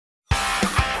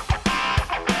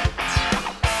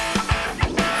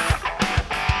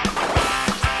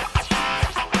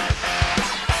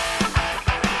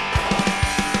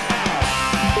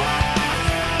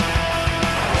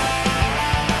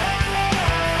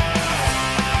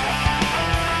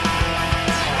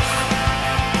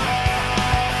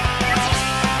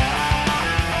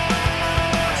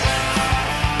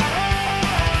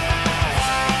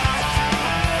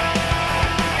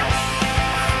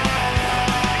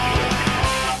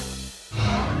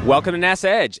Welcome to NASA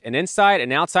Edge, an inside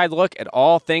and outside look at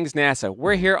all things NASA.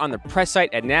 We're here on the press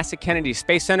site at NASA Kennedy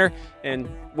Space Center in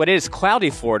what is cloudy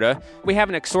Florida. We have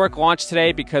an historic launch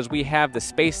today because we have the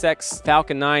SpaceX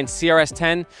Falcon 9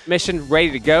 CRS-10 mission ready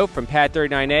to go from Pad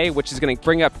 39A, which is going to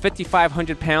bring up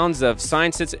 5,500 pounds of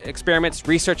science experiments,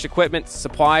 research equipment,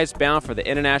 supplies bound for the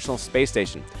International Space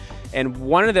Station. And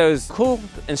one of those cool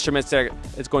instruments that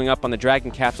is going up on the Dragon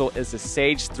capsule is the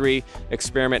SAGE 3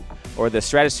 experiment, or the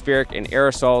Stratospheric and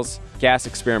Aerosal's gas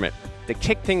experiment. To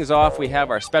kick things off, we have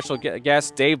our special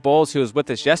guest, Dave Bowles, who was with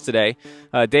us yesterday.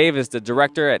 Dave is the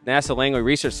director at NASA Langley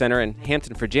Research Center in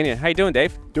Hampton, Virginia. How you doing,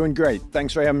 Dave? Doing great.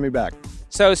 Thanks for having me back.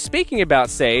 So speaking about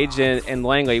SAGE and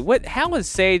Langley, how is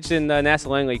SAGE and NASA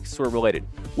Langley sort of related?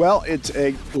 Well, it's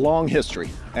a long history.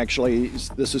 Actually,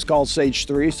 this is called SAGE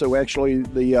 3, so actually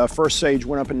the first SAGE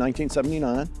went up in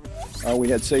 1979. We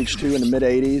had SAGE 2 in the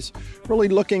mid-'80s, really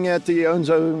looking at the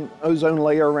ozone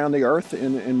layer around the Earth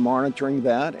and monitoring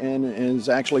that, and has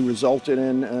actually resulted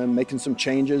in making some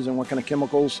changes in what kind of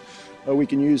chemicals we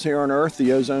can use here on Earth. The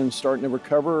ozone's starting to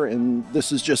recover, and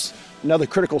this is just another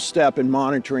critical step in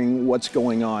monitoring what's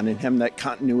going on and having that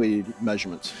continuity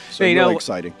measurements. So really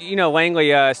exciting. You know,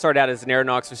 Langley started out as an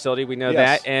aeronautics facility. We know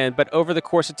that, but over the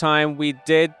course of time, we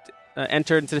did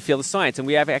enter into the field of science, and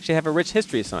we actually have a rich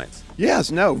history of science.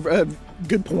 Yes,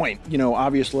 good point. You know,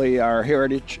 obviously our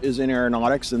heritage is in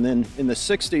aeronautics, and then in the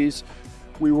 60s,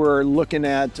 we were looking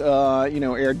at,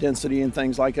 air density and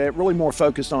things like that, really more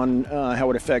focused on how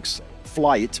it affects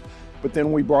flight. But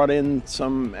then we brought in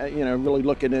some, really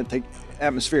looking at the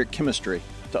atmospheric chemistry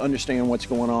to understand what's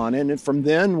going on. And from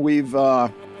then, we've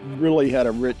really had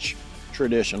a rich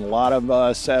tradition. A lot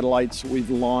of satellites we've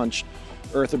launched,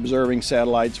 Earth-observing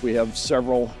satellites. We have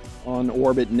several on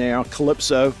orbit now.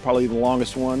 Calypso, probably the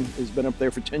longest one, has been up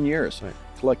there for 10 years,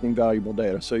 collecting valuable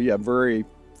data. So yeah, very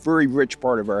rich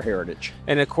part of our heritage.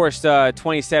 And of course,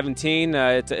 2017,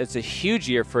 it's a huge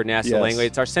year for NASA Langley.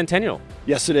 It's our centennial.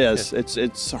 Yes, it is. Yes.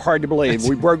 It's hard to believe.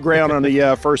 We broke ground on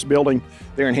the first building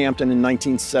there in Hampton in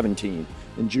 1917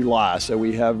 in July. So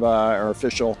we have our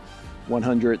official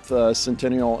 100th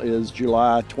centennial is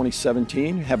July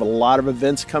 2017. We have a lot of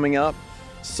events coming up.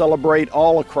 Celebrate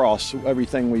all across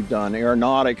everything we've done: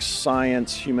 aeronautics,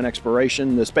 science, human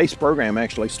exploration. The space program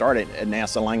actually started at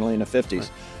NASA Langley in the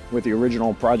 50s with the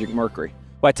original Project Mercury.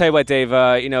 Well, I tell you what, Dave,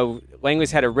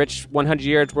 Langley's had a rich 100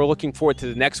 years. We're looking forward to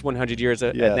the next 100 years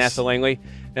at NASA Langley.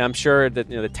 And I'm sure that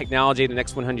the technology in the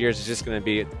next 100 years is just going to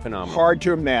be phenomenal. Hard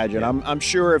to imagine. Yeah. I'm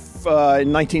sure if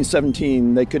in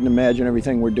 1917 they couldn't imagine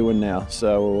everything we're doing now.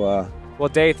 So. Well,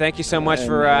 Dave, thank you so much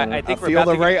for. I feel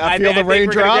the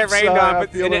raindrops.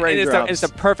 It's a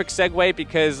perfect segue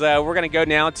because we're going to go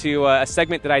now to a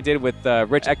segment that I did with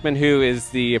Rich Ekman, who is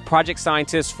the project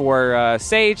scientist for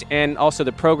SAGE and also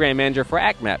the program manager for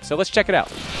ACMAP. So let's check it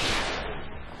out.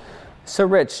 So,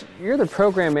 Rich, you're the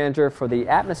program manager for the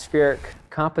Atmospheric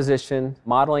Composition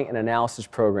Modeling and Analysis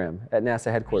Program at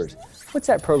NASA headquarters. What's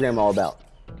that program all about?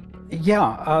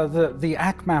 Yeah, the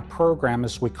ACMAP program,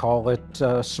 as we call it,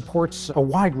 supports a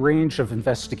wide range of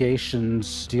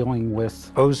investigations dealing with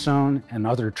ozone and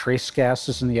other trace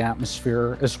gases in the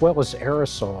atmosphere, as well as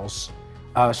aerosols.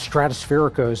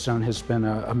 Stratospheric ozone has been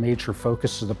a major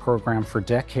focus of the program for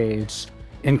decades.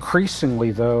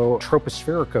 Increasingly, though,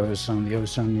 tropospheric ozone, the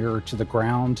ozone nearer to the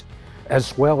ground,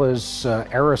 as well as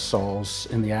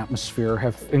aerosols in the atmosphere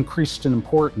have increased in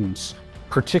importance,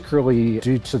 particularly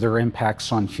due to their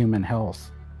impacts on human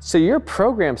health. So you're a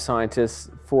program scientist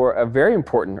for a very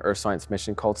important Earth science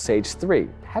mission called SAGE 3.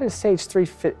 How does SAGE 3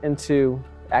 fit into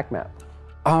ACMAP?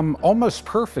 Almost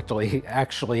perfectly,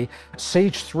 actually.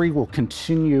 SAGE 3 will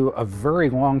continue a very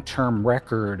long-term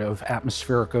record of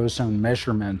atmospheric ozone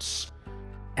measurements,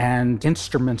 and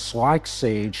instruments like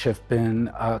SAGE have been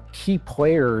key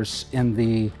players in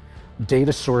the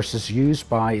data sources used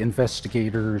by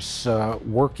investigators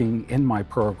working in my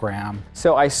program.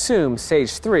 So I assume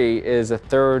SAGE 3 is a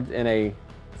third in a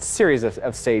series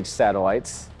of SAGE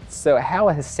satellites. So how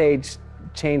has SAGE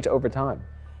changed over time?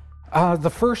 The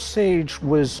first SAGE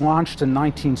was launched in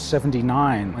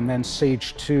 1979, and then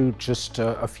SAGE 2 just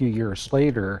a few years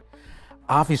later.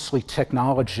 Obviously,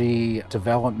 technology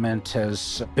development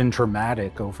has been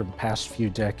dramatic over the past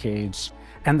few decades.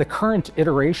 And the current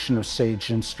iteration of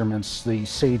SAGE instruments, the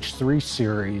SAGE 3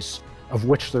 series, of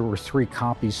which there were 3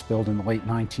 copies built in the late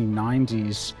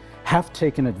 1990s, have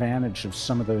taken advantage of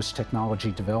some of those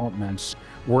technology developments.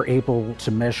 We're able to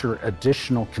measure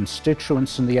additional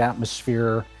constituents in the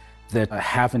atmosphere that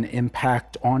have an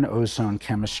impact on ozone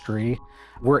chemistry.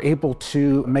 We're able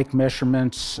to make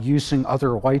measurements using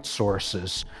other light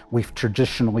sources. We've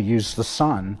traditionally used the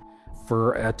sun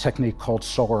for a technique called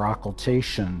solar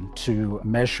occultation to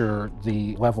measure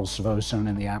the levels of ozone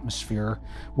in the atmosphere.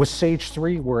 With SAGE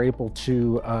 3, we're able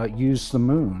to use the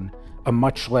moon, a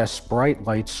much less bright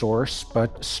light source,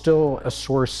 but still a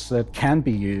source that can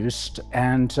be used.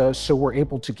 And so we're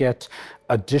able to get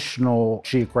additional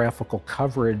geographical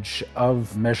coverage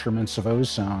of measurements of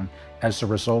ozone as a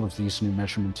result of these new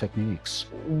measurement techniques.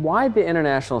 Why the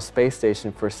International Space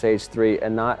Station for SAGE 3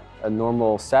 and not a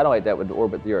normal satellite that would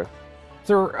orbit the Earth?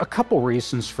 There are a couple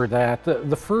reasons for that.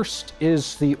 The first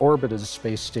is the orbit of the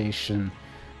space station,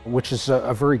 which is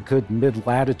a very good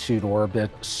mid-latitude orbit.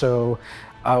 So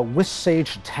with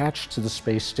SAGE attached to the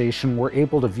space station, we're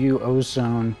able to view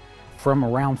ozone from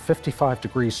around 55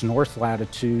 degrees north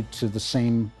latitude to the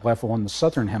same level in the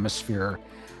southern hemisphere.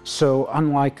 So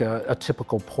unlike a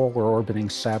typical polar orbiting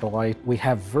satellite, we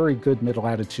have very good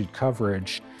mid-latitude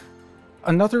coverage.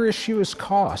 Another issue is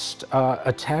cost.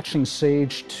 Attaching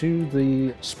SAGE to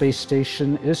the space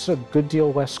station is a good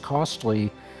deal less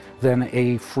costly than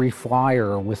a free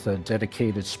flyer with a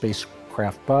dedicated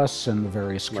spacecraft bus and the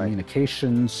various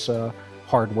communications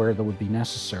hardware that would be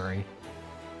necessary.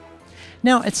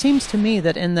 Now, it seems to me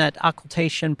that in that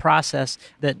occultation process,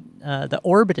 that the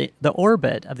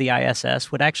orbit of the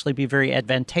ISS would actually be very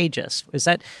advantageous. Is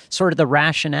that sort of the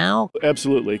rationale?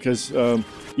 Absolutely, because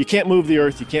you can't move the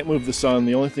Earth, you can't move the Sun.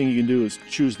 The only thing you can do is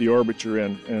choose the orbit you're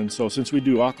in. And so since we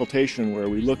do occultation, where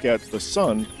we look at the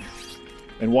Sun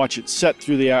and watch it set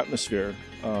through the atmosphere,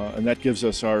 and that gives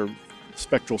us our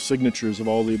spectral signatures of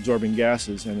all the absorbing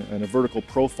gases and a vertical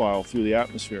profile through the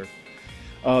atmosphere,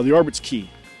 the orbit's key.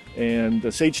 And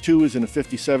the SAGE 2 is in a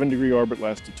 57-degree orbit,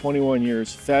 lasted 21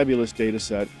 years, fabulous data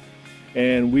set.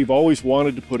 And we've always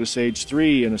wanted to put a SAGE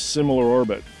 3 in a similar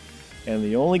orbit. And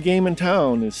the only game in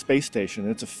town is Space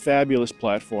Station. It's a fabulous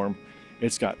platform.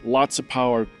 It's got lots of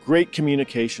power, great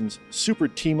communications, super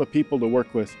team of people to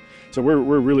work with. So we're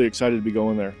really excited to be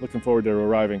going there. Looking forward to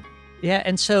arriving. Yeah,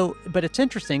 and so, but it's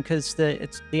interesting because the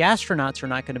astronauts are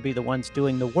not going to be the ones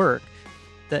doing the work.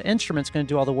 The instrument's going to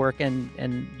do all the work,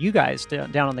 and you guys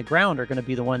down on the ground are going to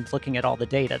be the ones looking at all the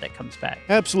data that comes back.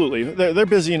 Absolutely, they're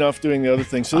busy enough doing the other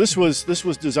things. So this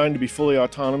was designed to be fully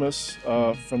autonomous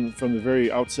from the very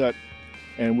outset,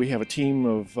 and we have a team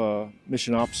of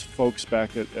mission ops folks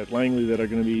back at Langley that are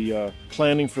going to be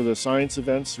planning for the science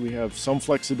events. We have some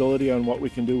flexibility on what we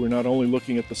can do. We're not only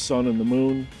looking at the sun and the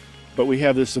moon, but we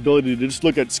have this ability to just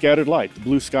look at scattered light, the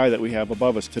blue sky that we have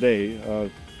above us today.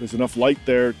 There's enough light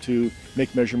there to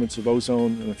make measurements of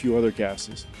ozone and a few other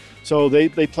gases. So they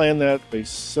plan that, they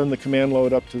send the command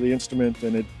load up to the instrument,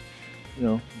 and it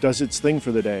does its thing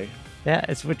for the day. Yeah,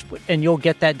 and you'll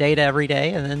get that data every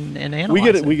day and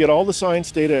analyze it. We get all the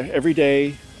science data every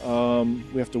day.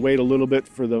 We have to wait a little bit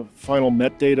for the final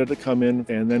MET data to come in,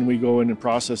 and then we go in and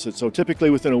process it. So typically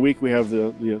within a week we have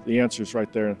the answers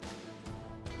right there.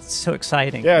 So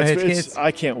exciting. Yeah,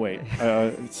 I can't wait.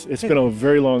 It's been a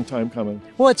very long time coming.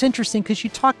 Well, it's interesting because you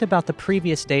talked about the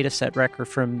previous data set record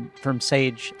from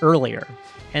SAGE earlier.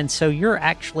 And so you're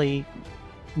actually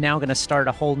now going to start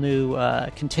a whole new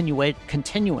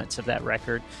continuance of that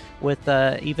record with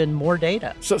even more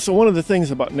data. So one of the things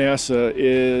about NASA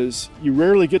is you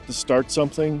rarely get to start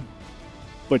something,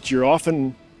 but you're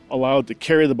often allowed to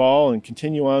carry the ball and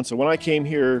continue on. So when I came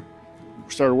here,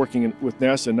 started working with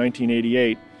NASA in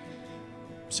 1988,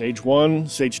 SAGE 1,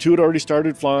 SAGE 2 had already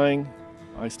started flying.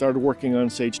 I started working on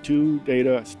SAGE 2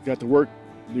 data. I got to work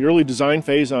the early design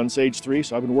phase on SAGE 3,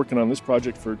 so I've been working on this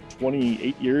project for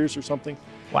 28 years or something.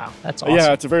 Wow, that's awesome.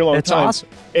 Yeah, it's a very long time. That's awesome.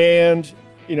 And,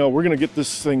 we're going to get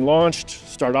this thing launched,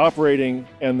 start operating,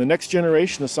 and the next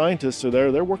generation of scientists are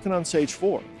there. They're working on SAGE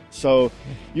 4. So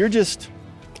you're just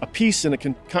a piece in a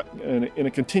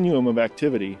continuum of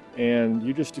activity, and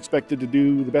you're just expected to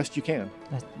do the best you can.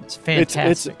 It's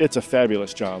fantastic. It's a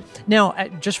fabulous job. Now,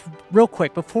 just real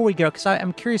quick before we go, because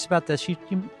I'm curious about this.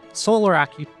 Solar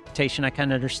occultation, I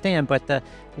kind of understand, but the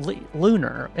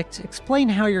lunar. Explain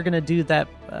how you're going to do that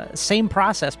same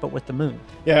process, but with the moon.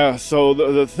 Yeah. So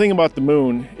the thing about the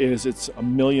moon is it's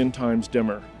 1,000,000 times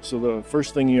dimmer. So the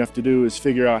first thing you have to do is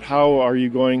figure out how are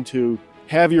you going to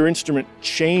have your instrument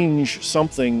change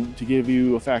something to give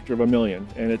you a factor of 1,000,000,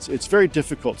 and it's very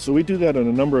difficult. So we do that on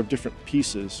a number of different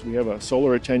pieces. We have a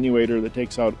solar attenuator that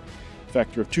takes out a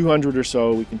factor of 200 or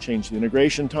so. We can change the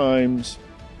integration times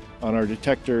on our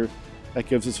detector. That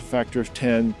gives us a factor of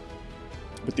 10.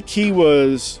 But the key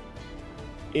was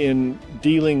in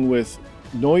dealing with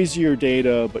noisier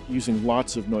data, but using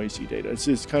lots of noisy data.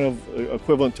 It's kind of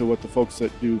equivalent to what the folks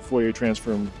that do Fourier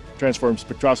transform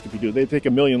spectroscopy do. They take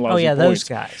 1,000,000 lousy points. Oh yeah, those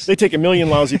guys. They take 1,000,000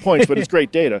 lousy points, but it's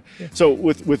great data. So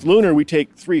with lunar, we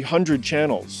take 300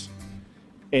 channels,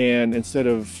 And instead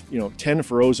of 10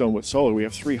 for ozone with solar, we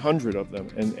have 300 of them,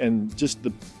 and just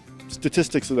the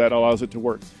statistics of that allows it to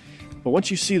work. But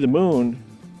once you see the moon,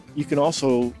 you can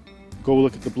also go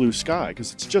look at the blue sky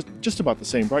because it's just about the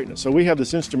same brightness. So we have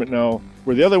this instrument now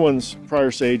where the other ones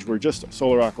prior SAGE were just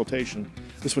solar occultation.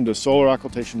 This one does solar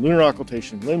occultation, lunar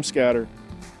occultation, limb scatter.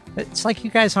 It's like you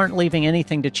guys aren't leaving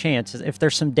anything to chance. If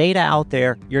there's some data out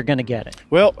there, you're going to get it.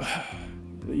 Well,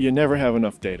 you never have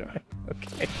enough data.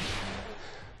 Okay.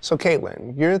 So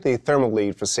Caitlin, you're the thermal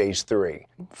lead for SAGE 3.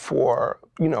 For,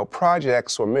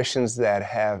 projects or missions that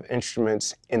have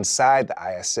instruments inside the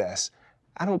ISS,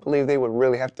 I don't believe they would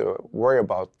really have to worry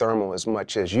about thermal as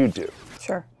much as you do.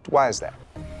 Sure. Why is that?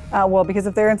 Well, because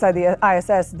if they're inside the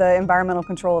ISS, the environmental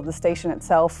control of the station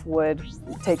itself would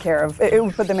take care of, it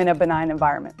would put them in a benign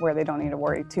environment where they don't need to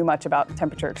worry too much about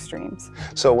temperature extremes.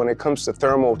 So when it comes to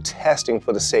thermal testing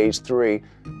for the SAGE 3,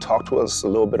 talk to us a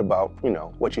little bit about,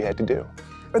 what you had to do.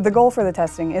 The goal for the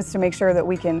testing is to make sure that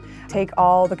we can take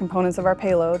all the components of our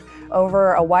payload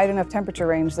over a wide enough temperature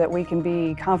range that we can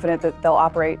be confident that they'll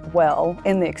operate well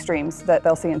in the extremes that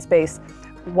they'll see in space,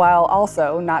 while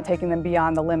also not taking them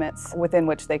beyond the limits within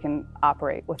which they can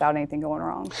operate without anything going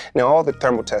wrong. Now, all the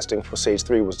thermal testing for SAGE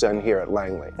 3 was done here at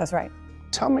Langley. That's right.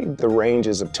 Tell me the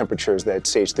ranges of temperatures that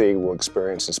SAGE 3 will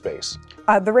experience in space.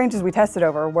 The ranges we tested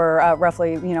over were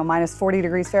roughly, minus 40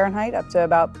 degrees Fahrenheit up to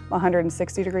about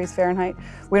 160 degrees Fahrenheit.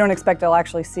 We don't expect they'll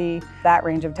actually see that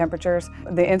range of temperatures.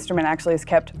 The instrument actually is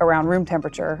kept around room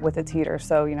temperature with its heater,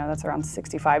 so that's around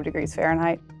 65 degrees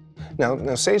Fahrenheit.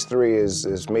 Now SAGE 3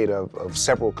 is made of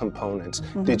several components.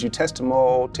 Did you test them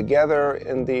all together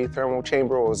in the thermal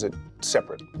chamber, or was it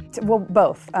separate? Well,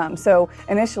 both. So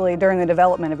initially, during the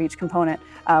development of each component,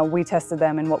 we tested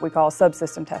them in what we call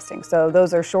subsystem testing. So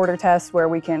those are shorter tests where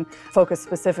we can focus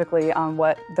specifically on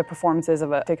what the performance is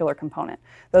of a particular component.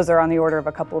 Those are on the order of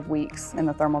a couple of weeks in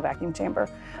the thermal vacuum chamber.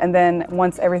 And then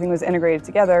once everything was integrated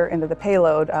together into the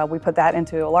payload, we put that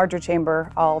into a larger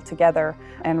chamber all together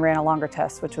and ran a longer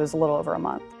test, which was a little over a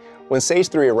month. When SAGE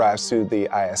 3 arrives to the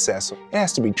ISS, it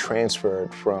has to be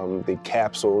transferred from the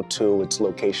capsule to its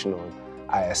location on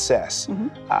ISS.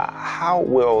 How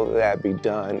will that be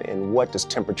done, and what does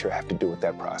temperature have to do with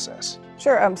that process?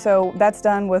 Sure, so that's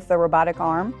done with the robotic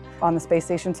arm on the space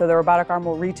station. So the robotic arm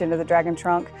will reach into the Dragon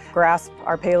trunk, grasp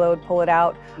our payload, pull it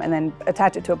out, and then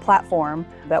attach it to a platform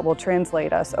that will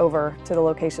translate us over to the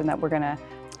location that we're going to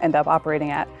end up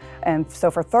operating at. And so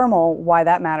for thermal, why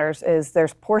that matters is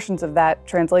there's portions of that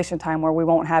translation time where we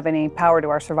won't have any power to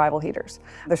our survival heaters.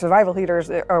 The survival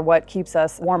heaters are what keeps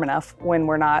us warm enough when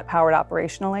we're not powered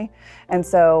operationally. And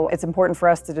so it's important for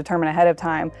us to determine ahead of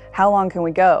time how long can we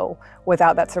go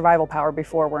without that survival power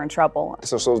before we're in trouble.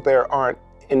 So there aren't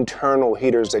internal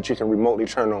heaters that you can remotely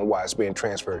turn on while it's being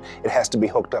transferred. It has to be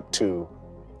hooked up to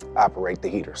operate the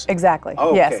heaters. Exactly,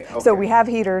 okay, yes. Okay. So we have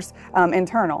heaters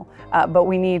internal, but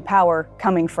we need power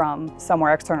coming from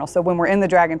somewhere external. So when we're in the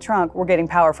Dragon trunk, we're getting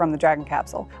power from the Dragon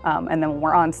capsule. And then when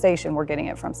we're on station, we're getting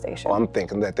it from station. I'm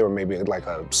thinking that there were maybe like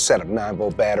a set of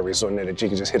 9-volt batteries on there that you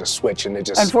can just hit a switch and it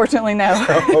just... Unfortunately, no.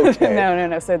 Okay.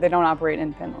 No. So they don't operate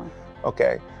independently.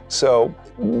 Okay. So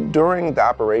during the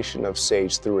operation of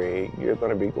SAGE 3, you're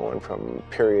going to be going from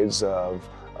periods of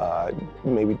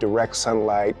maybe direct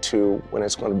sunlight to when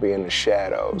it's going to be in the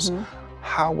shadows.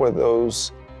 How were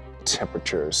those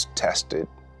temperatures tested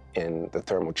in the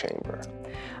thermal chamber?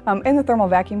 In the thermal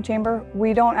vacuum chamber,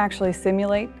 we don't actually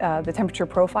simulate the temperature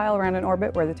profile around an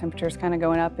orbit where the temperature is kind of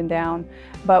going up and down.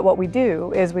 But what we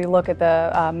do is we look at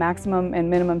the maximum and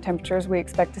minimum temperatures we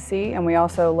expect to see, and we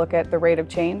also look at the rate of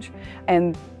change.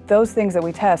 And those things that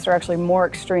we test are actually more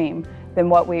extreme than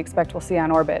what we expect we'll see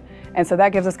on orbit. And so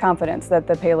that gives us confidence that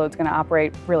the payload's going to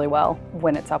operate really well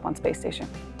when it's up on space station.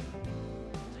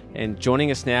 And joining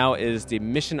us now is the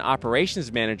Mission Operations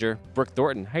Manager, Brooke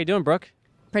Thornton. How you doing, Brooke?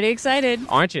 Pretty excited.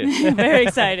 Aren't you? Very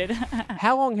excited.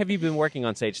 How long have you been working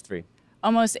on SAGE 3?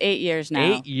 Almost 8 years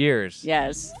now. 8 years.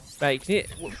 Yes. Right. Can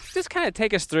you just kind of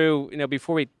take us through,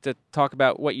 before we talk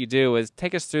about what you do, is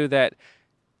take us through that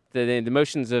the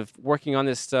motions of working on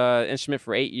this instrument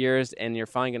for 8 years, and you're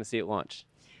finally going to see it launch.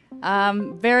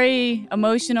 Very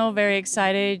emotional, very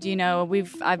excited.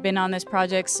 I've been on this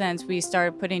project since we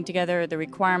started putting together the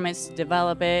requirements to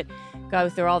develop it, go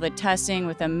through all the testing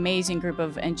with an amazing group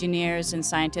of engineers and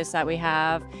scientists that we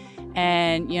have,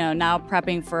 and now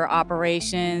prepping for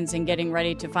operations and getting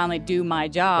ready to finally do my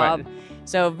job. Right.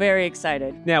 So very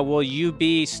excited. Now, will you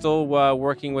be still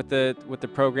working with the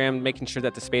program, making sure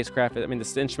that the spacecraft,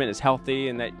 this instrument is healthy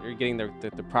and that you're getting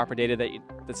the proper data that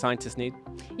the scientists need?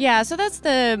 Yeah, so that's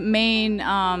the main,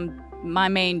 my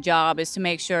main job is to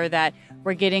make sure that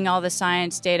we're getting all the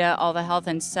science data, all the health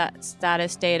and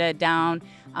status data down.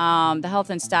 The health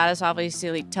and status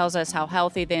obviously tells us how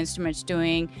healthy the instrument's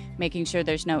doing, making sure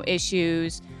there's no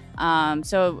issues.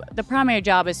 So the primary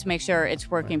job is to make sure it's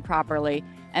working properly.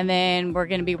 And then we're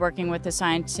going to be working with the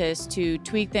scientists to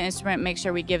tweak the instrument, make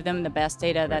sure we give them the best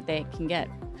data that they can get.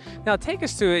 Now, take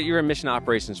us through it. You're a mission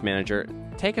operations manager.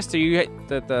 Take us through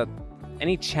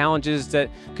any challenges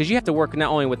because you have to work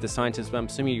not only with the scientists, but I'm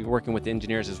assuming you're working with the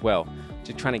engineers as well,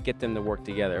 to trying to get them to work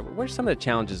together. What are some of the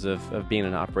challenges of being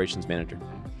an operations manager?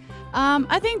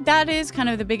 I think that is kind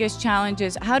of the biggest challenge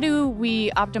is how do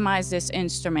we optimize this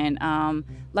instrument?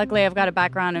 Luckily, I've got a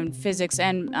background in physics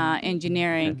and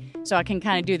engineering, so I can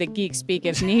kind of do the geek speak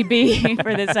if need be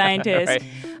for the scientists. Right.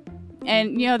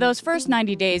 And, you know, those first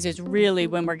 90 days is really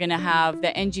when we're going to have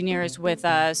the engineers with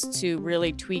us to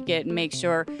really tweak it and make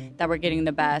sure that we're getting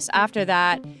the best. After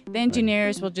that, the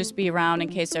engineers will just be around in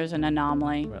case there's an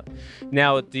anomaly. Right.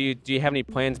 Now, do you have any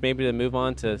plans maybe to move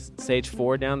on to stage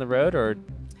 4 down the road, or?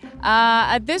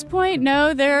 At this point,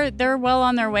 no, they're well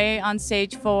on their way on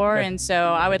stage 4, and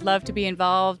so I would love to be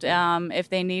involved if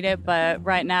they need it. But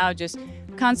right now, just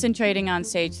concentrating on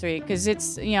stage 3 because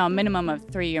it's a minimum of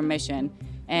 3-year mission,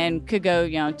 and could go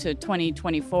to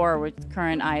 2024 with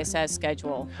current ISS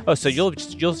schedule. Oh, so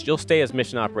you'll stay as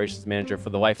mission operations manager for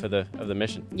the life of the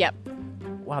mission? Yep.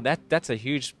 Wow, that's a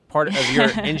huge part of your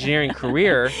engineering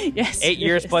career. Yes, 8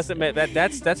 years plus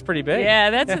that's pretty big.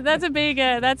 Yeah, that's a big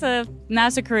that's a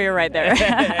NASA career right there.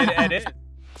 It is.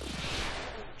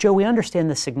 Joe, we understand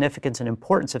the significance and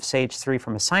importance of Sage 3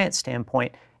 from a science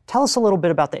standpoint. Tell us a little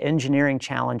bit about the engineering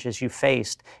challenges you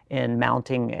faced in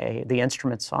mounting the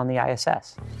instruments on the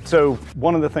ISS. So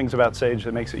one of the things about Sage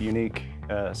that makes it unique,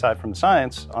 aside from the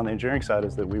science, on the engineering side,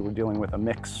 is that we were dealing with a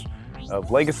mix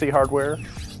of legacy hardware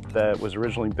that was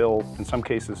originally built, in some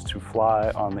cases, to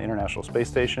fly on the International Space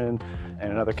Station, and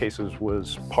in other cases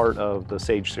was part of the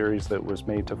Sage series that was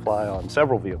made to fly on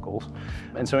several vehicles.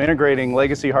 And so integrating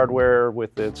legacy hardware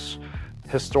with its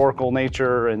historical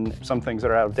nature and some things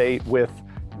that are out of date with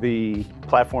the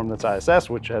platform that's ISS,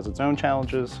 which has its own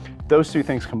challenges, those two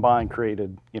things combined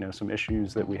created some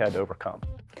issues that we had to overcome.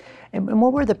 And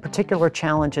what were the particular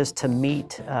challenges to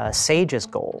meet Sage's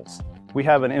goals? We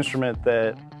have an instrument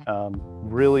that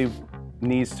really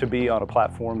needs to be on a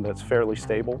platform that's fairly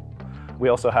stable. We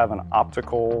also have an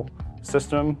optical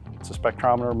system. It's a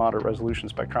spectrometer, moderate resolution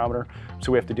spectrometer.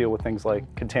 So we have to deal with things like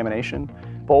contamination.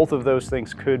 Both of those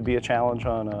things could be a challenge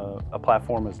on a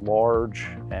platform as large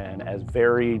and as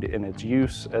varied in its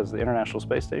use as the International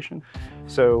Space Station.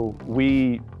 So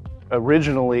we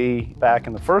originally, back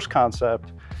in the first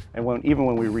concept, and even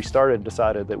when we restarted,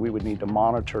 decided that we would need to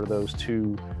monitor those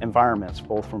two environments,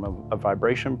 both from a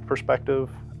vibration perspective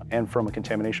and from a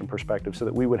contamination perspective, so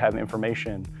that we would have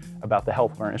information about the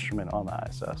health of our instrument on the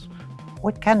ISS.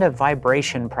 What kind of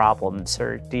vibration problems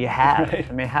do you have? Right.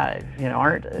 I mean,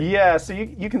 aren't? Yeah, so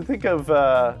you can think of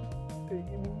up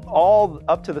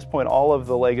to this point, all of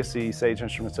the legacy Sage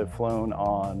instruments have flown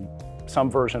on some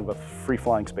version of a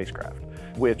free-flying spacecraft,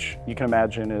 which you can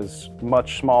imagine is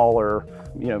much smaller,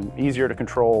 easier to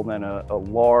control than a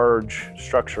large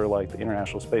structure like the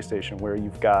International Space Station, where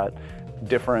you've got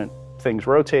different things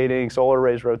rotating, solar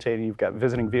arrays rotating, you've got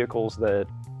visiting vehicles that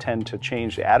tend to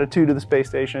change the attitude of the space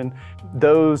station.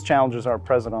 Those challenges aren't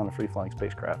present on a free-flying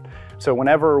spacecraft. So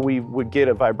whenever we would get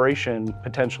a vibration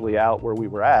potentially out where we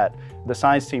were at, the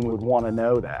science team would want to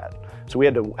know that. So we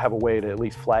had to have a way to at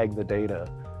least flag the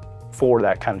data for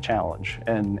that kind of challenge.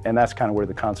 And that's kind of where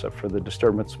the concept for the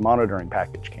disturbance monitoring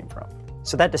package came from.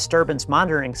 So that disturbance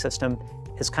monitoring system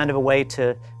is kind of a way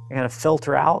to kind of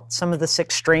filter out some of this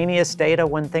extraneous data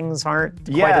when things aren't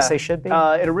quite as they should be?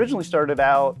 It originally started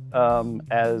out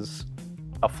as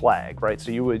a flag, right?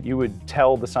 So you would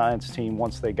tell the science team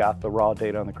once they got the raw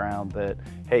data on the ground that,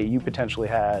 hey, you potentially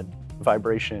had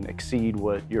vibration exceed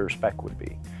what your spec would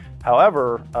be.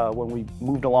 However, when we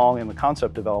moved along in the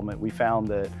concept development, we found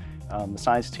that the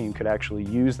science team could actually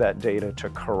use that data to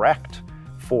correct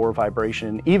for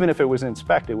vibration. Even if it was in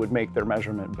spec, it would make their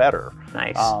measurement better.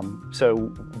 Nice. So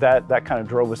that kind of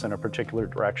drove us in a particular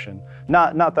direction.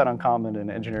 Not that uncommon in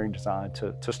engineering design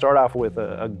to start off with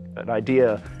an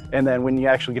idea, and then when you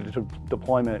actually get to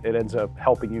deployment, it ends up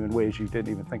helping you in ways you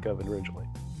didn't even think of originally.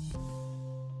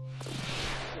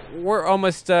 We're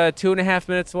almost 2.5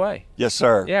 minutes away. Yes,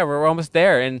 sir. Yeah, we're almost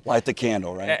there. And light the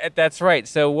candle, right? That's right.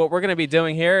 So what we're going to be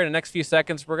doing here in the next few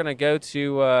seconds, we're going to go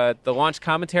to the launch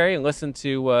commentary and listen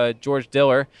to George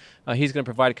Diller. He's going to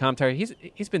provide a commentary.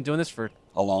 He's been doing this for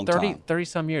a long time. 30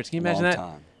 some years. Can you imagine that?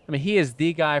 Time. I mean, he is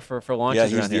the guy for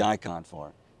launches. Yeah, he's the here. icon for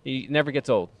it. He never gets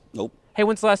old. Nope. Hey,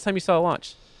 when's the last time you saw a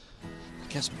launch?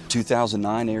 guess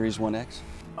 2009 Ares 1X.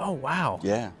 Oh, wow.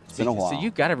 Yeah, it's been a while. So you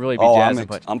got to really be oh,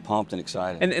 jazzed. I'm pumped and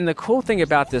excited. And the cool thing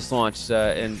about this launch,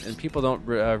 and people don't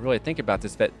really think about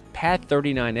this, that Pad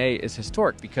 39A is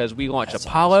historic because we launched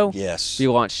Apollo. Awesome. Yes. We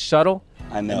launched Shuttle.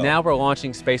 I know. And now we're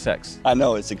launching SpaceX. I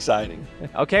know, it's exciting.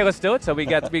 Okay, let's do it. So we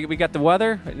got we got the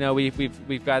weather. You know,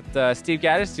 we've got Steve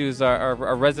Gaddis, who's our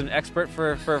resident expert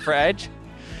for Edge.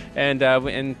 And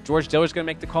George Diller's going to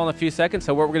make the call in a few seconds.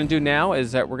 So what we're going to do now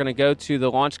is that we're going to go to the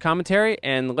launch commentary,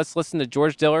 and let's listen to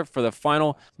George Diller for the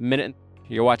final minute.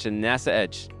 You're watching NASA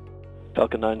Edge.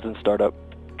 Falcon 9's in startup.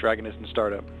 Dragon is in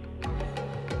startup.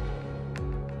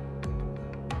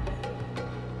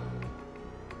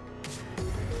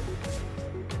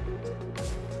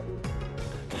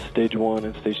 Stage 1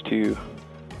 and Stage 2,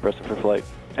 pressing for flight.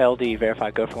 LD,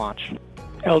 verify, go for launch.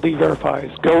 LD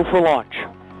verifies, go for launch.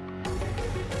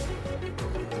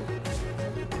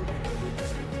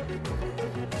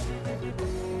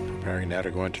 Preparing now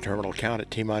to go into terminal count at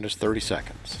T-minus 30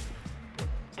 seconds.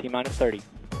 T-minus 30.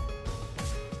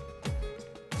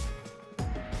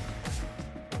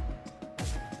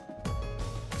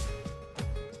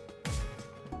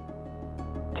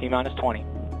 T-minus 20.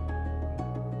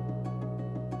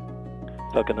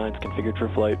 Falcon 9's configured for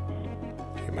flight.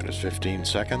 T-minus 15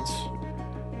 seconds.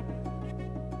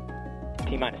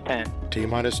 T-minus 10.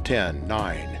 T-minus 10,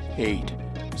 9, 8,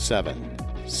 7,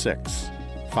 6,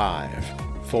 5,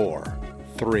 4,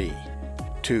 3,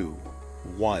 2,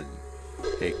 1.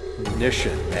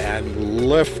 Ignition and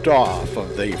liftoff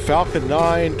of the Falcon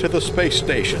 9 to the space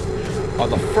station on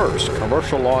the first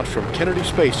commercial launch from Kennedy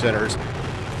Space Center's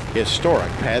historic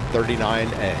Pad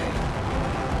 39A.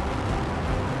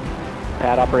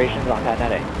 Pad operations on Pad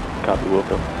Net A. Copy,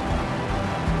 Wilco.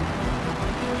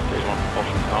 Stage 1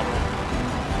 propulsion nominal.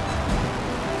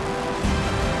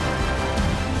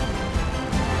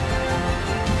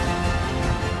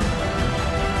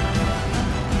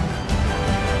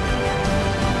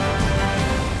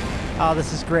 Oh,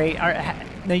 this is great.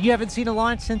 Now, you haven't seen a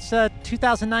launch since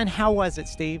 2009. How was it,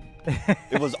 Steve?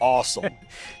 It was awesome.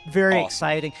 Very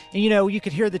exciting. And, you know, you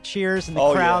could hear the cheers and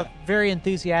the crowd. Yeah. Very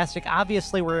enthusiastic.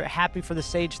 Obviously, we're happy for the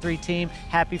Stage 3 team,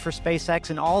 happy for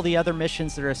SpaceX and all the other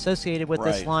missions that are associated with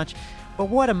this launch. But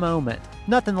what a moment.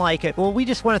 Nothing like it. Well, we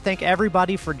just want to thank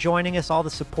everybody for joining us, all the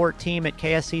support team at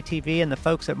KSC TV and the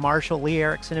folks at Marshall, Lee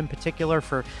Erickson in particular,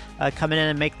 for coming in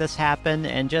and make this happen,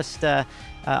 and just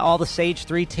all the Stage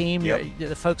 3 team,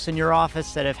 the folks in your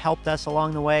office that have helped us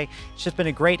along the way. It's just been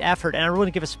a great effort, and I want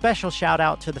to give a special shout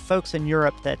out to the folks in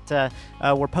Europe that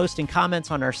were posting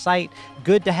comments on our site.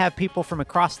 Good to have people from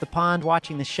across the pond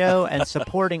watching the show and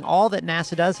supporting all that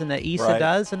NASA does and that ESA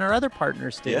does and our other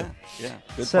partners do. Yeah.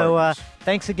 Good so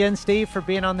thanks again, Steve, for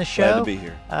being on the show. Glad to be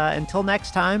here. Until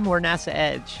next time, we're NASA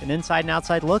Edge, an inside and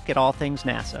outside look at all things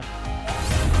NASA.